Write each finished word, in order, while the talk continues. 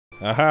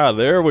Aha,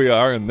 there we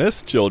are, and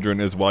this, children,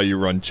 is why you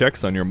run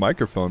checks on your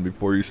microphone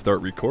before you start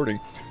recording.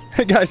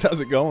 Hey guys, how's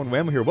it going?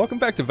 Whamo here. Welcome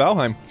back to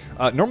Valheim.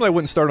 Normally I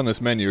wouldn't start on this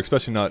menu,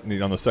 especially not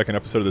on the second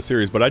episode of the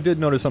series, but I did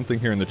notice something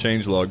here in the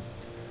changelog.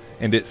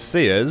 And it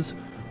says,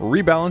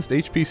 rebalanced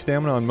HP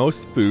stamina on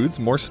most foods,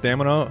 more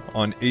stamina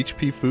on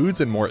HP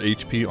foods, and more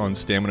HP on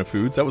stamina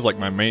foods. That was like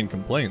my main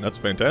complaint. That's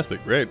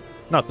fantastic. Great.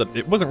 Not that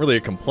it wasn't really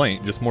a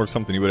complaint, just more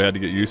something you would have had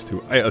to get used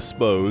to, I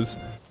suppose.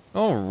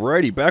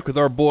 Alrighty, back with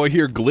our boy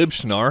here,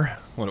 Glibschnar.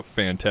 What a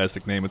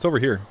fantastic name. It's over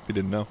here, if you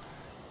didn't know.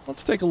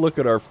 Let's take a look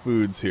at our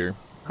foods here.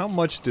 How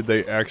much did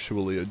they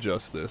actually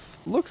adjust this?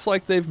 Looks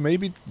like they've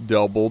maybe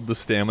doubled the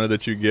stamina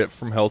that you get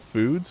from health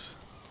foods.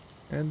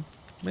 And,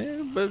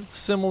 but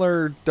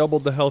similar,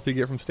 doubled the health you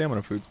get from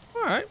stamina foods.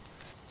 Alright.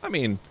 I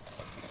mean,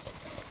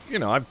 you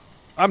know,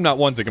 I'm not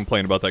one to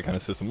complain about that kind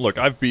of system. Look,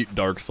 I've beat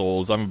Dark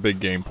Souls. I'm a big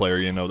game player,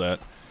 you know that.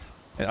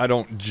 And I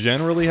don't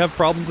generally have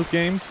problems with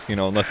games, you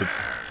know, unless it's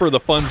for the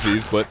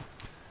funsies, but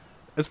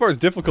as far as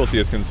difficulty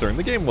is concerned,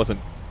 the game wasn't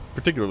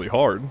particularly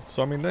hard.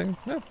 So, I mean,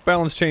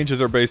 balance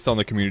changes are based on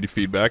the community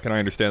feedback, and I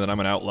understand that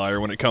I'm an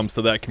outlier when it comes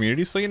to that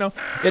community, so, you know,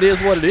 it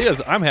is what it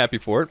is. I'm happy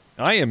for it.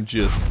 I am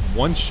just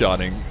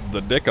one-shotting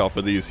the dick off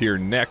of these here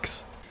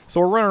necks.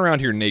 So we're running around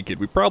here naked.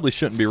 We probably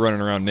shouldn't be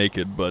running around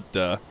naked, but,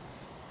 I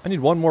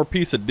need one more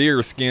piece of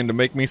deer skin to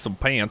make me some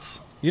pants.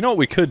 You know what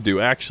we could do,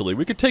 actually?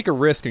 We could take a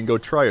risk and go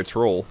try a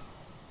troll.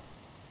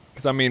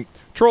 Because, I mean,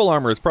 troll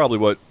armor is probably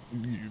what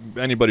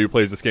anybody who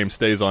plays this game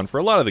stays on for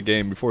a lot of the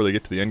game before they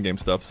get to the endgame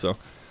stuff, so...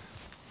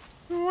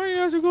 why do you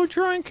guys go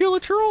try and kill a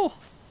troll?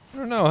 I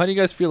don't know, how do you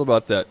guys feel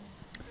about that?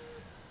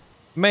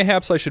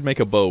 Mayhaps I should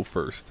make a bow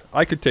first.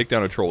 I could take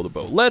down a troll with a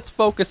bow. Let's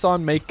focus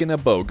on making a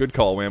bow. Good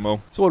call,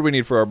 Whamo. So what do we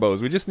need for our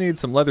bows? We just need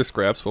some leather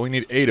scraps. Well, we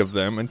need 8 of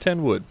them and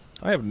 10 wood.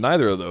 I have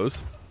neither of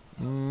those.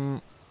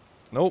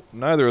 Nope,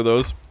 neither of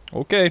those.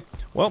 Okay,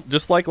 well,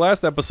 just like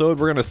last episode,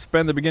 we're gonna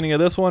spend the beginning of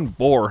this one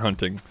boar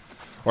hunting.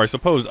 Or I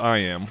suppose I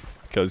am,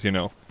 because, you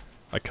know,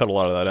 I cut a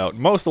lot of that out.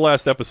 Most of the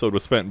last episode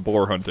was spent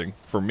boar hunting,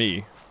 for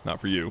me,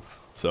 not for you.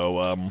 So,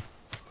 I'll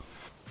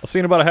see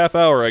you in about a half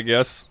hour, I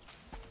guess.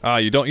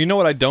 You know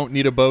what I don't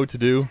need a bow to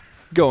do?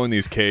 Go in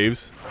these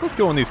caves. So let's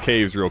go in these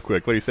caves real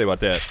quick. What do you say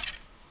about that?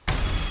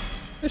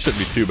 It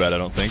shouldn't be too bad, I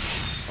don't think.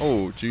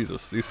 Oh,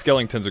 Jesus. These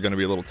skeletons are gonna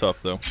be a little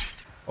tough, though.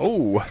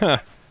 Oh,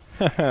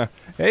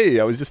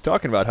 hey, I was just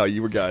talking about how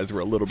you guys were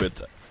a little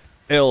bit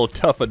El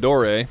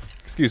Tuffadore.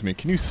 Excuse me,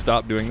 can you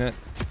stop doing that?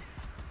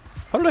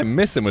 How did I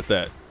miss him with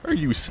that? Are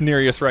you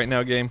serious right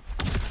now, game?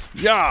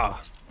 Yeah!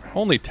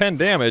 Only 10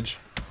 damage?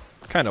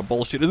 What kind of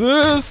bullshit is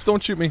this?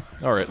 Don't shoot me.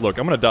 Alright, look,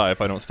 I'm gonna die if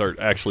I don't start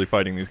actually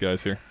fighting these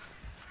guys here.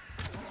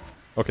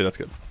 Okay, that's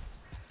good.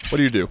 What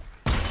do you do?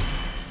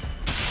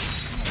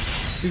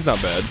 He's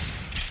not bad.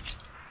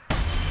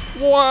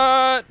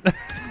 What?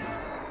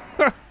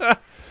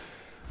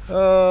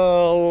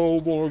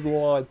 Oh my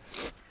god.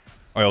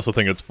 I also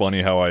think it's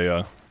funny how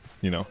I,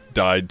 you know,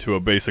 died to a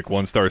basic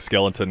 1-star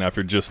skeleton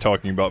after just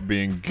talking about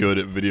being good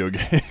at video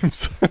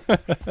games.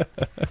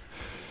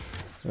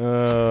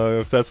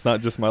 If that's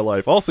not just my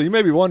life. Also, you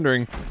may be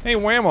wondering, hey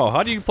Whamo,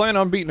 how do you plan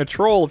on beating a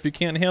troll if you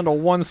can't handle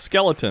 1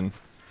 skeleton?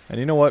 And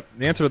you know what?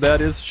 The answer to that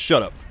is,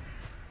 shut up.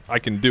 I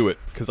can do it,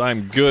 because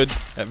I'm good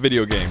at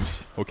video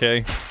games,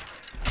 okay?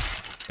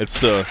 It's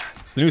the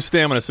new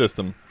stamina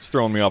system. It's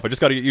throwing me off. I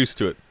just gotta get used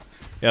to it.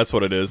 Yeah, that's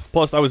what it is.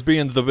 Plus, I was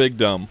being the big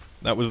dumb.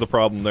 That was the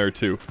problem there,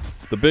 too.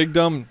 The big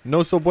dumb,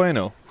 no so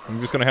bueno. I'm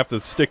just gonna have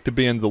to stick to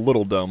being the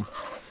little dumb.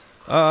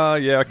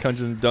 Yeah,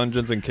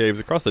 dungeons and caves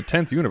across the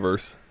 10th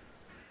universe.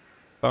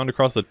 Found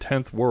across the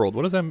 10th world.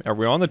 What does that mean? Are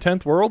we on the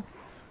 10th world?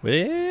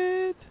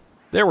 Wait.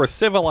 There were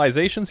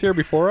civilizations here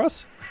before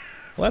us?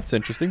 Well, that's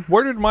interesting.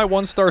 Where did my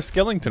 1-star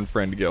skeleton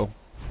friend go?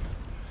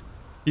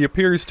 He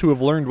appears to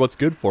have learned what's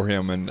good for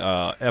him and,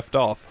 effed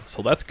off.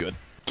 So that's good.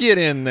 Get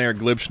in there,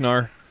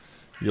 Glibschnar.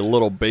 You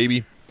little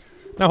baby.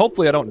 Now,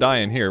 hopefully I don't die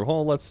in here.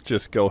 Well, let's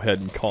just go ahead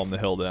and calm the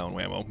hell down,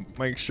 Whamo.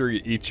 Make sure you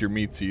eat your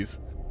meatsies.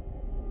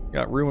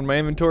 Got room in my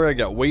inventory. I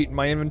got weight in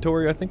my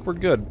inventory. I think we're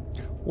good.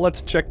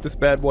 Let's check this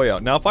bad boy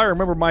out. Now, if I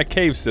remember my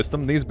cave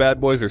system, these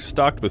bad boys are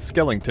stocked with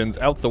skeletons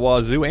out the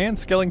wazoo and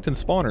skeleton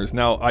spawners.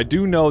 Now, I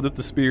do know that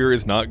the spear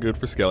is not good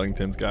for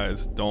skeletons,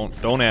 guys.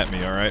 Don't at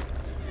me, alright?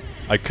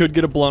 I could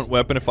get a blunt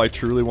weapon if I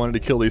truly wanted to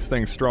kill these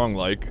things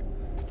strong-like.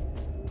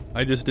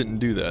 I just didn't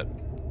do that.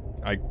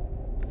 I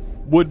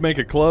would make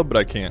a club, but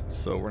I can't,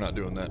 so we're not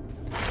doing that.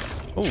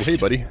 Oh, hey,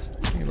 buddy.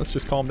 Hey, let's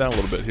just calm down a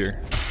little bit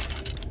here.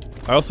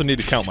 I also need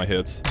to count my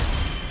hits,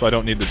 so I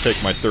don't need to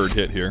take my 3rd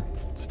hit here.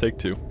 Let's take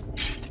 2.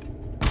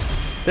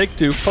 Take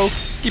 2.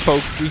 Pokey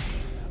pokey.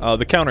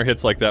 The counter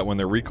hits like that when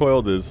they're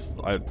recoiled is...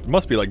 it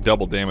must be like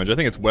double damage. I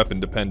think it's weapon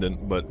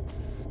dependent, but...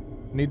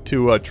 need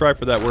to try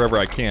for that wherever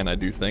I can, I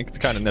do think. It's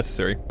kind of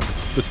necessary.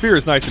 The spear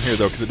is nice in here,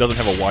 though, because it doesn't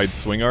have a wide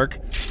swing arc.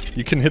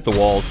 You can hit the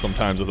walls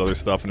sometimes with other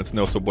stuff, and it's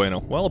no so bueno.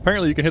 Well,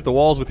 apparently you can hit the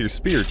walls with your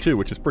spear, too,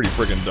 which is pretty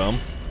friggin' dumb.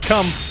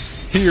 Come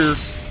here,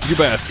 you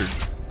bastard.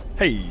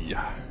 Hey.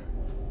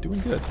 Doing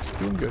good.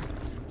 Doing good.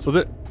 So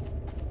that...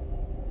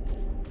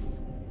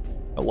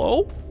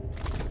 Hello?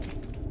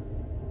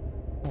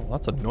 Oh,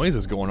 lots of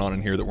noises going on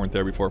in here that weren't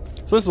there before.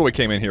 So this is what we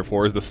came in here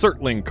for, is the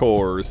Surtling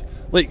cores.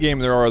 Late game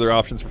there are other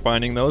options for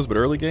finding those, but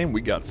early game we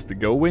got to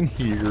go in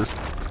here.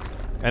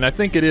 And I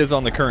think it is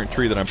on the current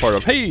tree that I'm part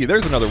of. Hey,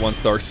 there's another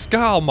 1-star.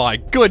 Oh my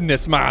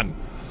goodness, man!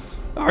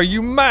 Are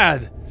you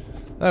mad?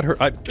 That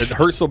hurt. It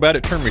hurt so bad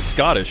it turned me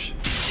Scottish.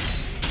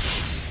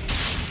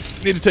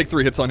 Need to take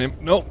 3 hits on him.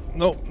 No,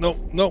 no, no,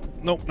 no,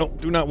 no, no.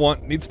 Do not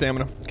want. Need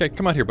stamina. Okay,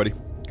 come out here, buddy.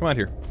 Come out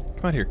here.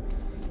 Come out here.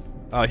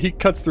 He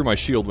cuts through my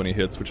shield when he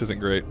hits, which isn't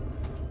great.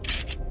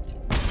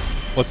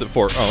 What's it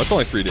for? Oh, it's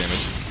only 3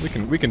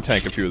 damage. We can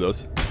tank a few of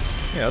those.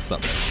 Yeah, that's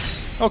not bad.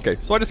 Okay,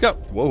 so I just got...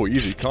 Whoa,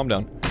 easy. Calm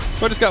down.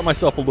 So I just got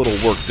myself a little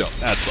worked up.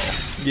 That's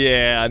all.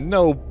 Yeah,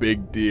 no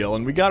big deal.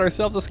 And we got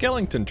ourselves a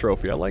skeleton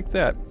trophy. I like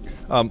that.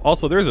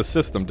 Also, there's a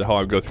system to how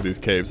I go through these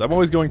caves. I'm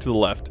always going to the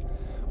left.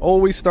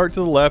 Always start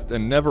to the left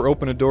and never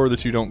open a door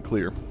that you don't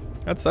clear.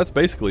 That's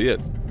basically it.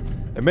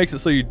 It makes it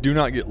so you do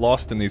not get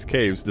lost in these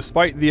caves.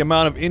 Despite the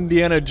amount of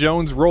Indiana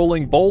Jones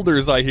rolling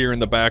boulders I hear in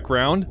the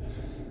background,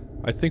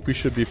 I think we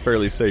should be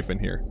fairly safe in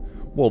here.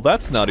 Well,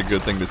 that's not a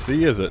good thing to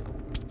see, is it?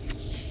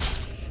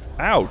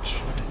 Ouch.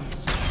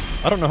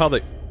 I don't know how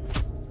they...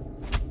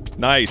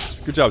 Nice.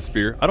 Good job,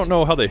 Spear. I don't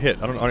know how they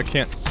hit. I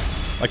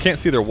can't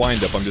see their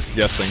wind-up, I'm just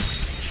guessing.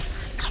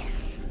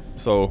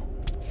 So...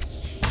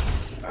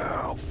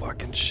 Oh,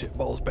 fucking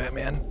shitballs,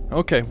 Batman.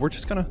 Okay, we're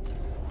just gonna...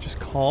 Just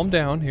calm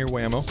down here,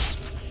 Whamo.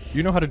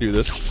 You know how to do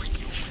this.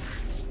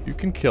 You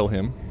can kill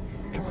him.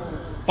 Come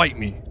on. Fight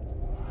me.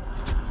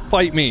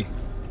 Fight me.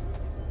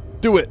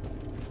 Do it.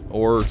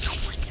 Or...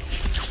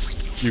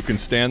 You can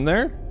stand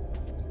there.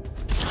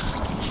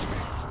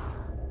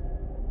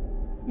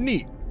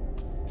 Neat.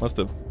 Must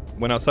have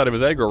went outside of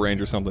his aggro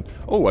range or something.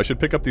 Oh, I should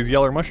pick up these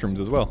yellow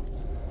mushrooms as well.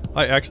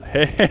 I actually...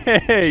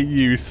 Hey,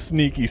 you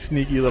sneaky,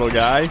 sneaky little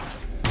guy.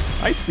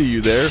 I see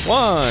you there.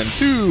 1,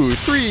 2,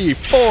 3,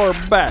 4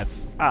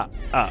 bats.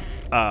 Hi.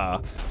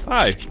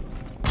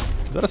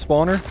 Is that a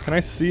spawner? Can I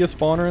see a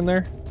spawner in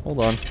there? Hold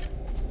on.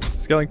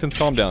 Skeletons,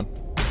 calm down.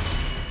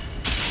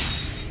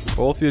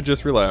 Both of you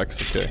just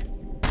relax. Okay.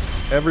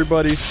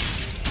 Everybody,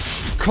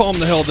 calm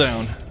the hell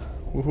down.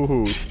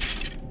 Woohoo.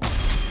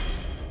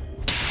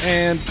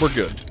 And we're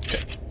good.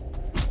 Okay.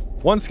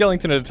 1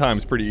 skeleton at a time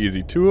is pretty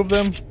easy. 2 of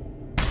them,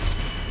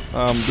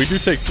 we do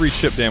take 3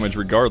 chip damage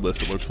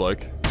regardless, it looks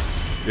like.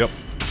 Yep.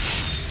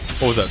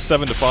 What was that,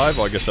 7 to 5?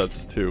 Well, I guess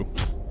that's 2.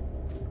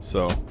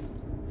 So.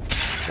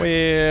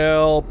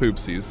 Well,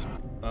 poopsies.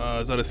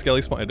 Is that a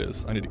skelly spawn? It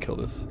is. I need to kill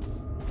this.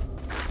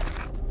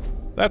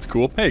 That's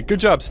cool. Hey, good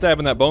job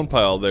stabbing that bone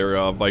pile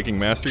there, Viking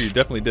Master. You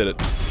definitely did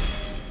it.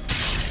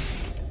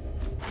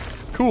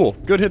 Cool.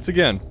 Good hits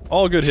again.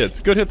 All good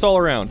hits. Good hits all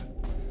around.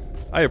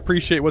 I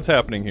appreciate what's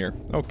happening here.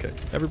 Okay.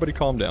 Everybody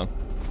calm down.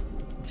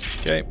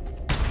 Okay.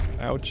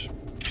 Ouch.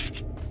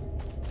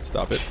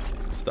 Stop it.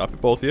 Stop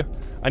it, both of you.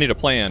 I need a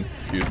plan.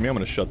 Excuse me, I'm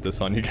gonna shut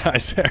this on you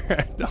guys.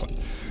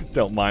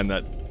 Don't mind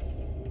that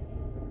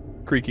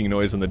creaking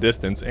noise in the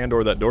distance and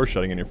or that door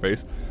shutting in your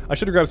face. I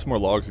should have grabbed some more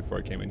logs before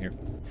I came in here.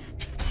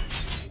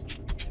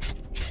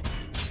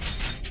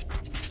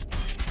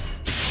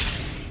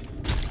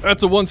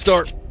 That's a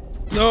 1-star.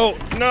 No,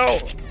 no,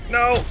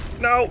 no,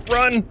 no,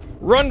 run!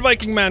 Run,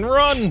 Viking man,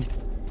 run!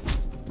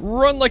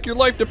 Run like your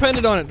life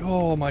depended on it.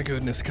 Oh my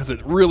goodness, because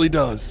it really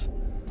does.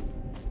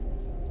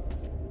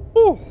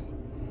 Whew.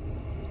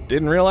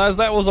 Didn't realize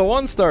that was a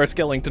 1-star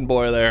skeleton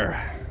boy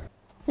there.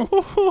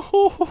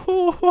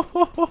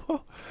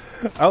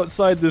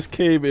 Outside this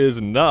cave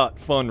is not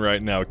fun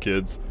right now,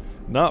 kids.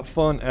 Not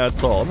fun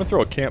at all. I'm gonna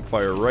throw a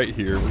campfire right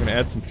here. We're gonna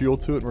add some fuel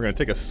to it, and we're gonna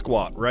take a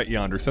squat right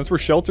yonder. Since we're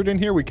sheltered in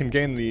here, we can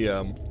gain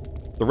the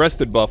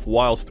rested buff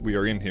whilst we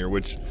are in here,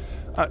 which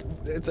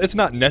it's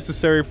not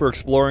necessary for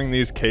exploring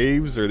these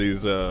caves or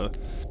these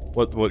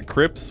what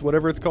crypts,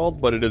 whatever it's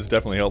called, but it is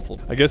definitely helpful.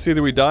 I guess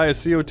either we die of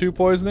CO2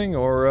 poisoning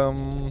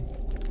or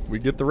we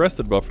get the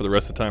rested buff for the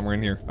rest of the time we're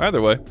in here.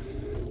 Either way,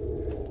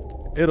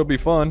 it'll be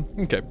fun.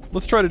 Okay,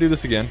 let's try to do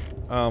this again.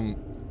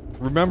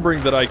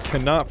 Remembering that I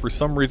cannot, for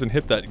some reason,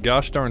 hit that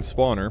gosh darn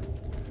spawner.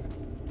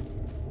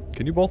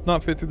 Can you both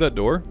not fit through that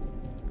door?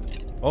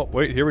 Oh,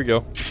 wait, here we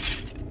go.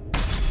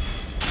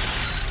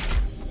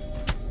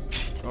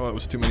 Oh, it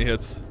was too many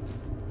hits.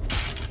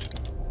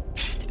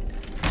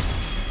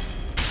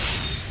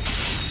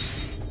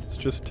 Let's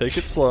just take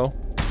it slow.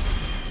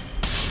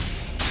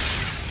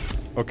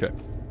 Okay.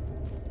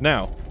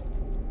 Now.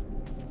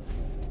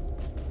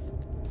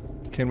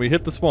 Can we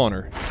hit the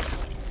spawner?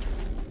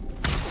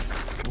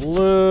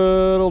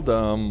 Little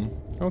dumb.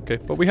 Okay,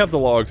 but we have the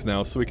logs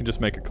now, so we can just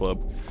make a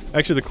club.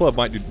 Actually, the club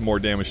might do more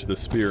damage to the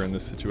spear in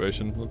this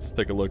situation. Let's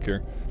take a look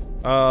here.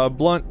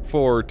 Blunt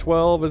for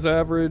 12 is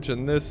average,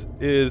 and this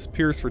is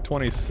pierce for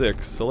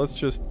 26. So let's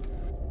just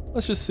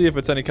see if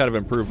it's any kind of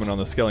improvement on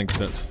the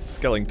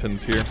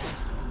skeletons here.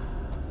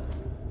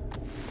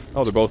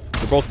 Oh, they're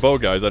both bow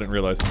guys. I didn't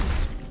realize.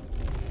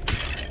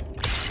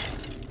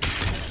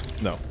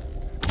 No,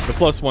 the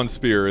 +1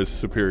 spear is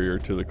superior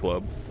to the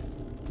club.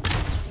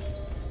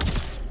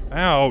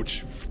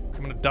 Ouch!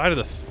 I'm gonna die to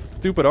this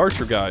Stupid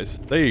archer guys.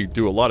 They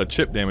do a lot of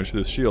chip damage to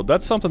this shield.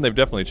 That's something they've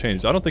definitely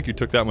changed. I don't think you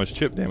took that much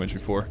chip damage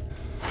before.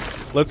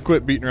 Let's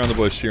quit beating around the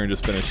bush here and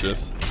just finish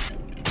this.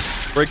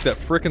 Break that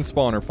frickin'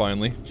 spawner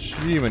finally.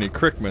 Jiminy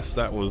Crickmas,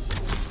 that was...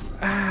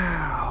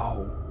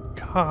 Ow!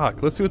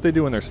 Cock. Let's see what they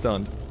do when they're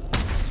stunned.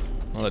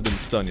 Well, that didn't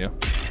stun you.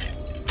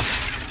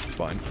 It's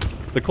fine.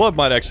 The club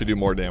might actually do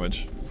more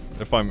damage.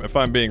 If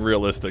I'm being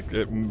realistic,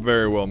 it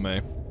very well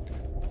may.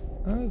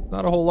 There's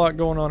not a whole lot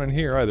going on in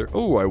here either.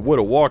 Oh, I would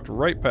have walked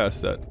right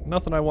past that.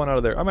 Nothing I want out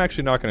of there. I'm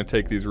actually not going to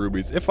take these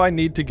rubies. If I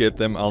need to get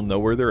them, I'll know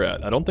where they're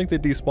at. I don't think they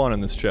despawn in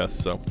this chest,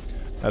 so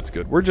that's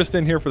good. We're just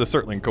in here for the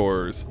Surtling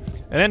cores.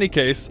 In any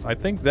case, I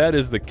think that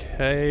is the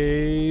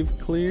cave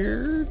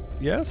cleared.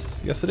 Yes?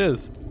 Yes, it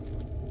is.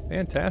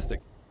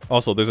 Fantastic.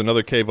 Also, there's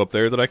another cave up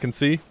there that I can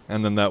see,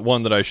 and then that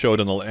one that I showed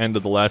in the end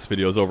of the last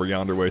video is over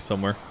yonder way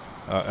somewhere.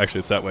 Actually,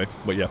 it's that way,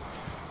 but yeah.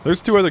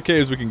 There's 2 other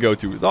caves we can go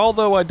to,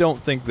 although I don't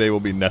think they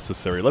will be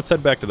necessary. Let's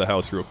head back to the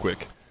house real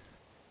quick.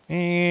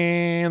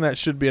 And that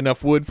should be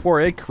enough wood for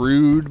a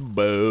crude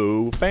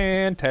bow.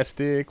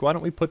 Fantastic. Why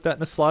don't we put that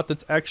in a slot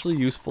that's actually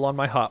useful on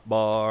my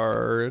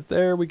hotbar?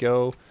 There we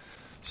go.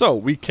 So,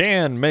 we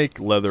can make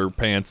leather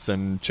pants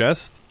and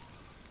chest.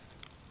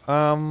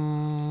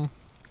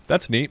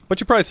 That's neat. But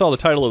you probably saw the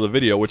title of the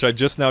video, which I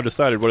just now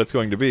decided what it's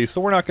going to be,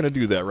 so we're not going to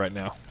do that right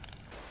now.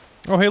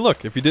 Oh, hey,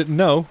 look. If you didn't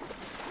know,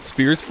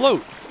 spears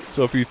float.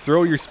 So if you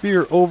throw your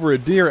spear over a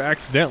deer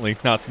accidentally,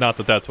 not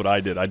that that's what I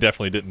did. I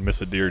definitely didn't miss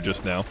a deer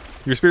just now.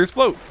 Your spears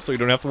float, so you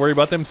don't have to worry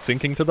about them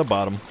sinking to the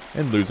bottom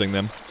and losing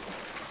them.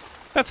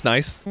 That's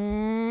nice.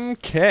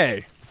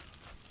 Okay.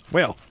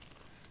 Well,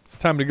 it's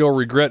time to go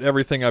regret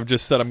everything I've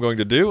just said I'm going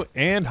to do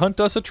and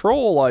hunt us a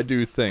troll, I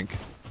do think.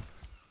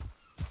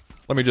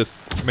 Let me just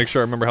make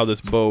sure I remember how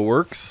this bow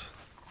works.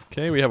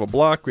 Okay, we have a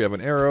block, we have an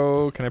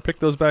arrow. Can I pick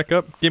those back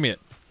up? Give me it.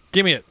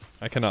 Give me it.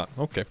 I cannot.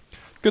 Okay.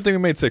 Good thing we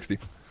made 60.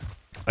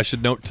 I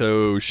should note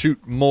to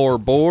shoot more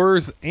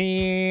boars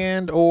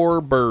and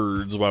or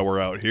birds while we're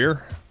out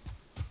here.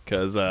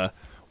 Because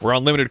we're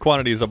on limited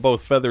quantities of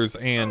both feathers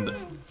and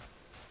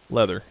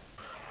leather.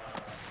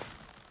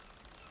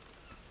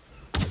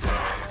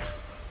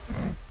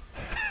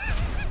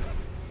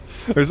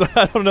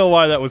 I don't know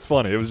why that was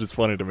funny. It was just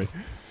funny to me.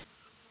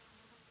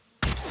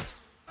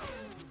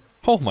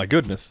 Oh my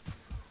goodness.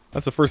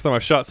 That's the first time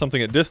I've shot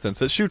something at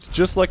distance. It shoots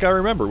just like I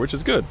remember, which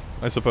is good,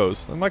 I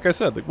suppose. And like I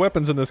said, the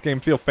weapons in this game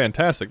feel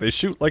fantastic. They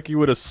shoot like you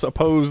would have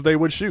supposed they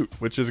would shoot,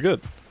 which is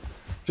good.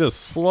 Just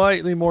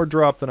slightly more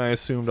drop than I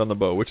assumed on the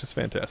bow, which is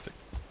fantastic.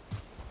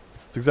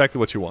 It's exactly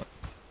what you want.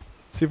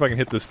 Let's see if I can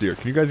hit this deer.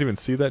 Can you guys even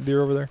see that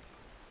deer over there?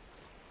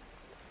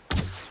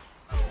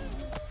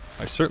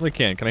 I certainly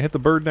can. Can I hit the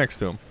bird next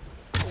to him?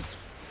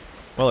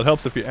 Well, it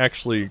helps if you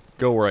actually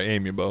go where I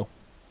aim your bow.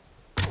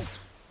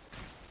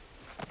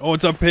 Oh,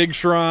 it's a pig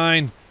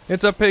shrine!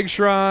 It's a pig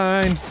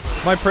shrine!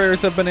 My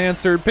prayers have been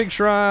answered. Pig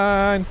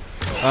shrine!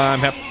 I'm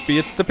happy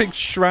it's a pig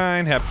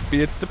shrine.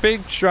 Happy it's a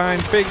pig shrine.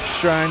 Pig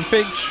shrine,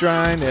 pig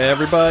shrine.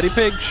 Everybody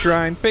pig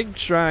shrine, pig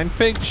shrine,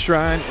 pig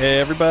shrine.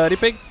 Everybody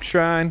pig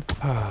shrine.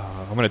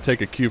 I'm gonna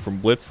take a cue from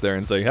Blitz there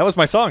and say, how was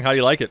my song? How do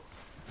you like it?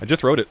 I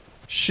just wrote it.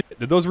 Shit,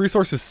 did those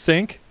resources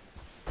sink?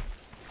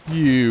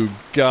 You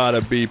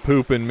gotta be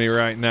pooping me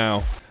right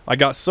now. I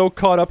got so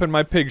caught up in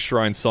my pig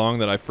shrine song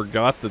that I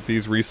forgot that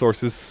these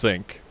resources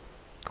sink.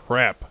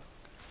 Crap.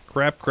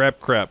 Crap,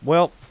 crap, crap.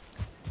 Well,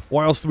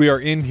 whilst we are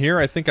in here,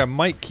 I think I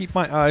might keep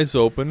my eyes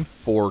open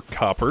for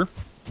copper,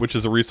 which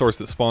is a resource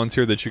that spawns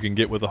here that you can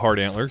get with the hard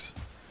antlers.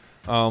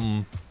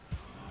 And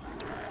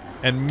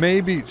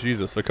maybe,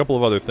 Jesus, a couple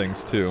of other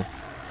things too.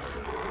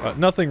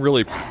 Nothing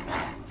really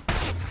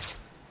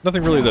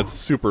that's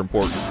super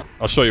important.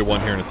 I'll show you one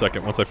here in a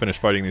second once I finish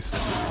fighting these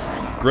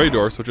gray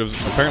dwarfs, which was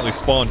apparently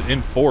spawned in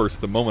force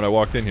the moment I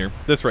walked in here.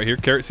 This right here,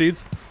 carrot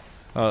seeds.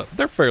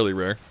 They're fairly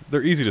rare.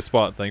 They're easy to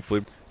spot,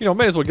 thankfully. You know,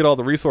 may as well get all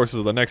the resources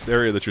of the next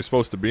area that you're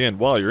supposed to be in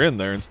while you're in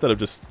there instead of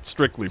just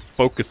strictly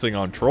focusing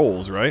on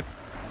trolls, right?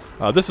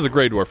 This is a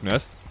gray dwarf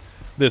nest.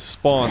 This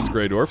spawns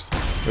gray dwarfs,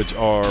 which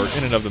are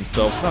in and of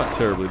themselves not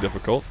terribly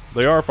difficult.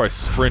 They are if I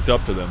sprint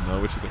up to them, though,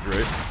 which isn't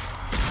great.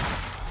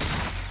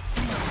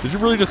 Did you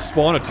really just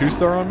spawn a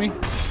 2-star on me?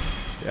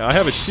 Yeah, I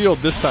have a shield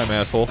this time,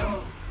 asshole.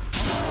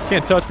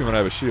 Can't touch me when I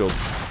have a shield.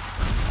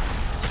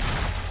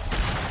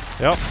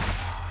 Yep.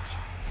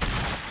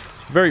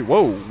 Very,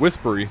 whoa,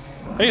 whispery.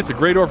 Hey, it's a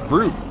Grey Dwarf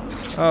Brute.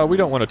 We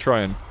don't want to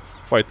try and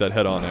fight that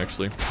head on,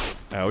 actually.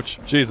 Ouch.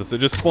 Jesus, it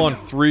just spawned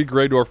 3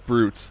 Grey Dwarf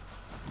Brutes.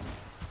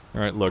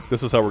 Alright, look,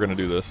 this is how we're going to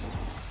do this.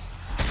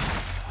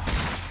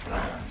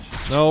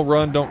 No,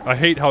 run, don't. I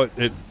hate how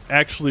it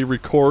actually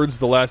records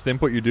the last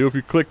input you do. If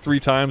you click 3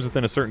 times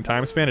within a certain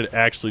time span, it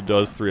actually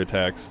does 3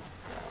 attacks.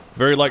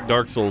 Very like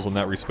Dark Souls in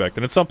that respect,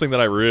 and it's something that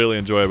I really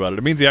enjoy about it.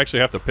 It means you actually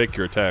have to pick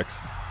your attacks.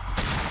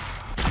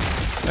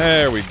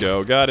 There we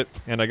go, got it.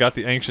 And I got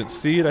the Ancient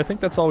Seed. I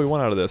think that's all we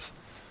want out of this.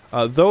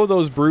 Though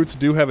those brutes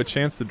do have a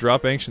chance to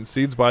drop Ancient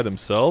Seeds by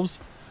themselves,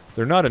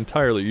 they're not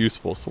entirely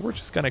useful, so we're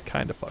just gonna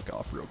kind of fuck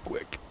off real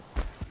quick.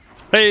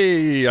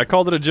 Hey, I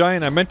called it a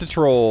giant, I meant to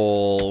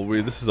troll.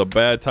 This is a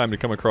bad time to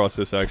come across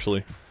this,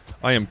 actually.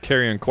 I am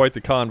carrying quite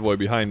the convoy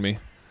behind me.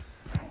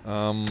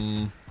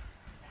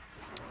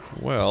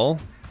 Well,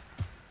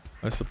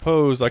 I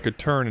suppose I could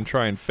turn and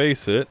try and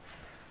face it.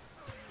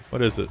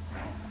 What is it?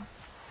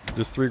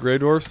 Just 3 Grey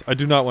Dwarfs? I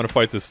do not want to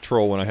fight this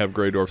troll when I have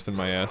Grey Dwarfs in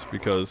my ass,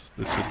 because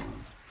this is just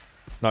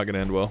not going to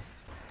end well.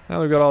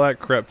 Now we've got all that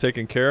crap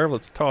taken care of.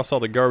 Let's toss all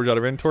the garbage out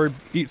of inventory.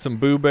 Eat some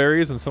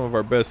blueberries and some of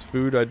our best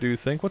food, I do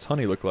think. What's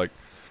honey look like?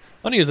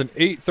 Honey is an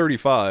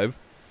 8.35.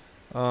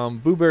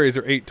 Blueberries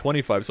are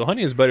 8.25, so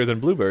honey is better than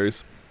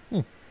blueberries.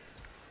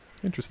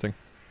 Interesting.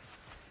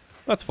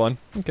 That's fun.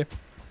 Okay.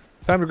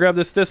 Time to grab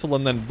this thistle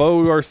and then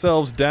bow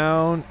ourselves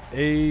down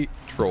a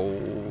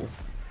troll.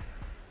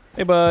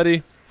 Hey,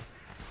 buddy.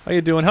 How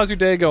you doing? How's your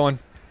day going?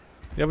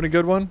 You having a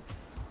good one?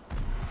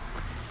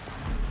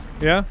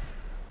 Yeah?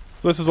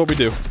 So this is what we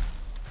do.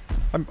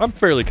 I'm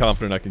fairly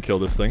confident I can kill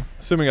this thing.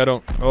 Assuming I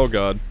don't, oh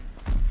god,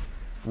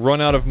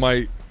 run out of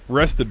my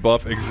rested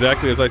buff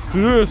exactly as I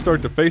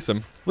start to face him.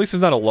 At least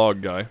he's not a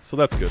log guy, so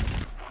that's good.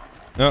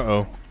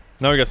 Uh-oh.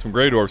 Now we got some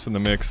Grey Dwarfs in the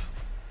mix.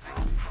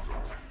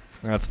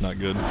 That's not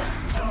good.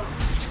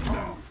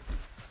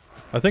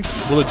 I think,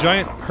 will the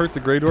giant hurt the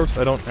Grey Dwarfs?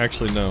 I don't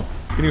actually know.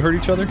 Can you hurt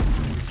each other?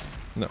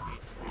 No.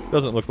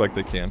 Doesn't look like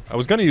they can. I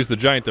was gonna use the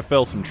giant to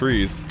fell some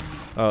trees.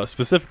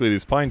 Specifically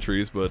these pine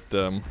trees, but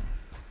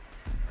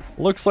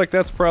looks like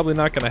that's probably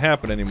not gonna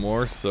happen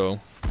anymore, so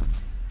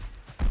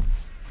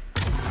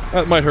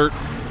that might hurt.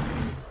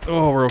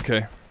 Oh, we're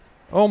okay.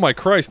 Oh my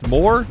Christ,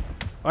 more?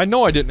 I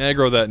know I didn't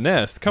aggro that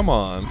nest. Come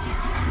on.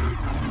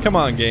 Come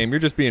on, game. You're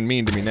just being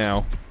mean to me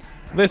now.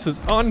 This is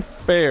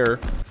unfair.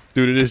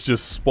 Dude, it is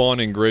just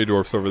spawning Grey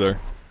Dwarfs over there.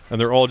 And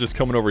they're all just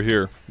coming over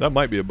here. That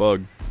might be a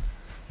bug.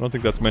 I don't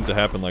think that's meant to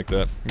happen like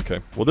that. Okay.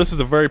 Well, this is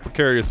a very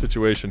precarious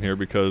situation here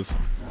because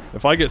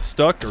if I get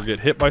stuck or get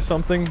hit by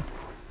something,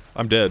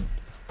 I'm dead.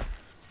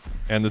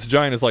 And this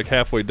giant is like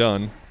halfway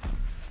done.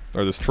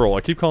 Or this troll.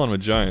 I keep calling him a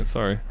giant,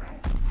 sorry.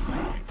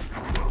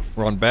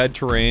 We're on bad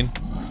terrain.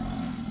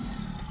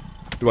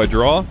 Do I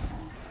draw?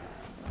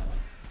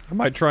 I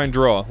might try and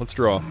draw. Let's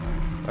draw.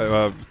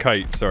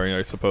 Kite, sorry,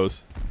 I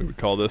suppose we would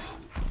call this.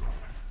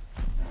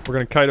 We're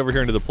gonna kite over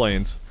here into the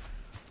plains.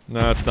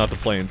 No, it's not the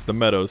plains, the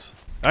meadows.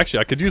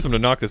 Actually, I could use him to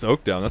knock this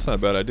oak down. That's not a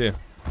bad idea.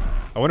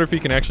 I wonder if he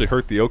can actually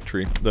hurt the oak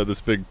tree,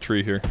 this big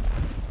tree here.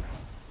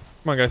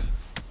 Come on, guys.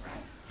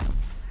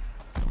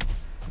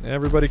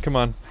 Everybody, come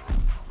on.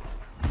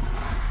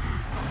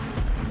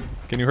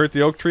 Can you hurt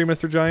the oak tree,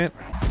 Mr. Giant?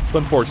 It's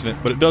unfortunate,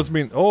 but it does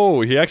mean...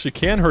 Oh, he actually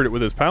can hurt it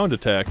with his pound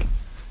attack.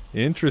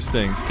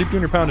 Interesting. Keep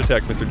doing your pound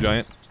attack, Mr.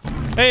 Giant.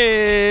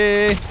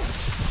 Hey!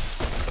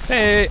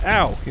 Hey!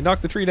 Ow! You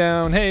knocked the tree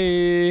down.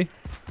 Hey!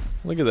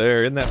 Look at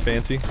there. Isn't that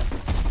fancy?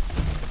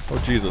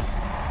 Oh, Jesus.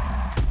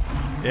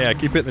 Yeah,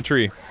 keep hitting the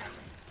tree.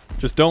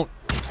 Just don't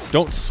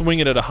swing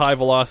it at a high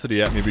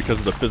velocity at me because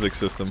of the physics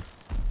system.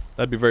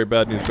 That'd be very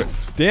bad news.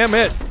 Damn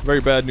it!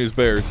 Very bad news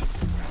bears.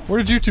 Where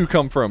did you two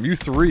come from? You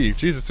 3.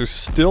 Jesus, there's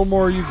still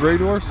more of you Grey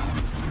Dwarfs?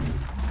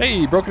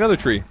 Hey, broke another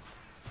tree.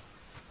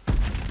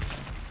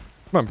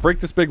 Come on, break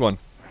this big one.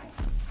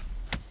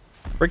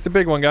 Break the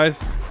big one,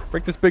 guys.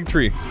 Break this big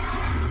tree.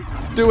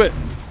 Do it!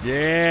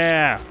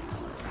 Yeah!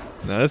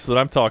 Now this is what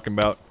I'm talking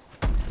about.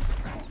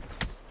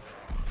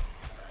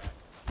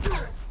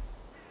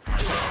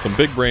 Some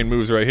big brain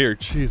moves right here.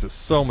 Jesus,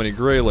 so many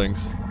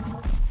Greylings.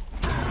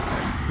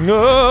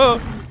 No!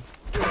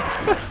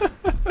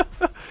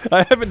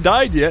 I haven't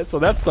died yet, so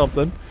that's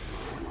something.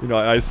 You know,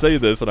 I say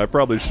this and I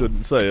probably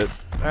shouldn't say it.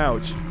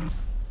 Ouch.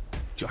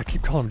 I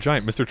keep calling him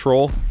giant, Mr.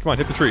 Troll. Come on,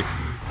 hit the tree.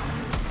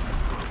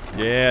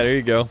 Yeah, there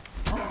you go.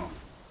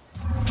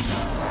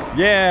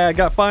 Yeah, I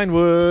got fine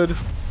wood.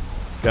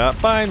 Got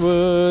fine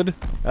wood.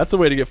 That's a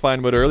way to get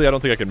fine wood early. I don't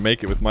think I can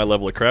make it with my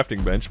level of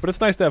crafting bench, but it's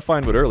nice to have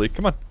fine wood early.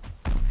 Come on.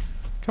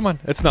 Come on.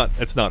 It's not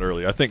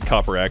early. I think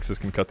copper axes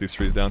can cut these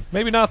trees down.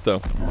 Maybe not,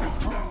 though.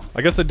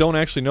 I guess I don't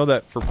actually know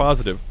that for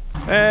positive.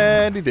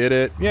 And he did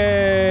it.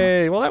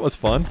 Yay! Well, that was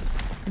fun.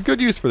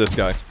 Good use for this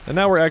guy. And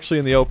now we're actually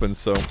in the open,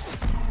 so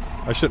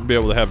I shouldn't be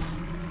able to have...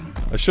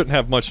 I shouldn't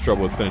have much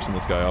trouble with finishing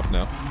this guy off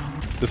now.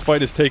 This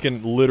fight has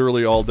taken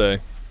literally all day.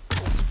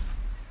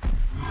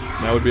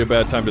 Now would be a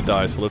bad time to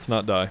die, so let's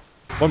not die.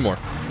 One more.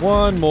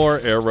 One more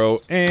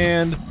arrow,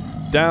 and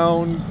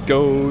down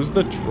goes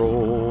the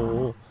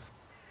troll.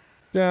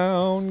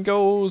 Down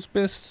goes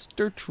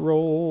Mr.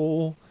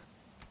 Troll.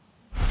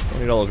 I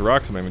need all those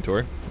rocks in my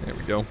inventory. There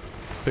we go.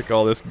 Pick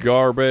all this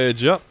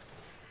garbage up.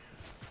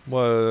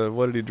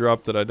 What did he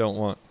drop that I don't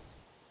want?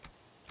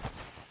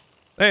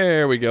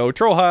 There we go.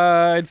 Troll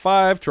hide.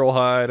 5 troll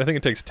hide. I think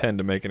it takes 10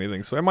 to make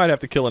anything, so I might have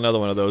to kill another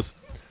one of those.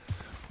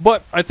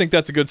 But I think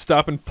that's a good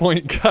stopping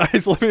point,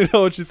 guys. Let me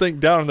know what you think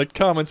down in the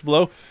comments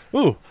below.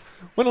 Ooh,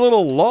 went a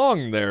little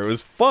long there. It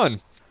was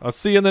fun. I'll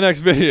see you in the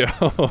next video.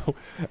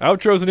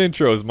 Outros and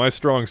intros, my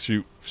strong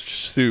suit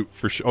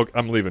for sure. Oh,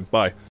 I'm leaving. Bye.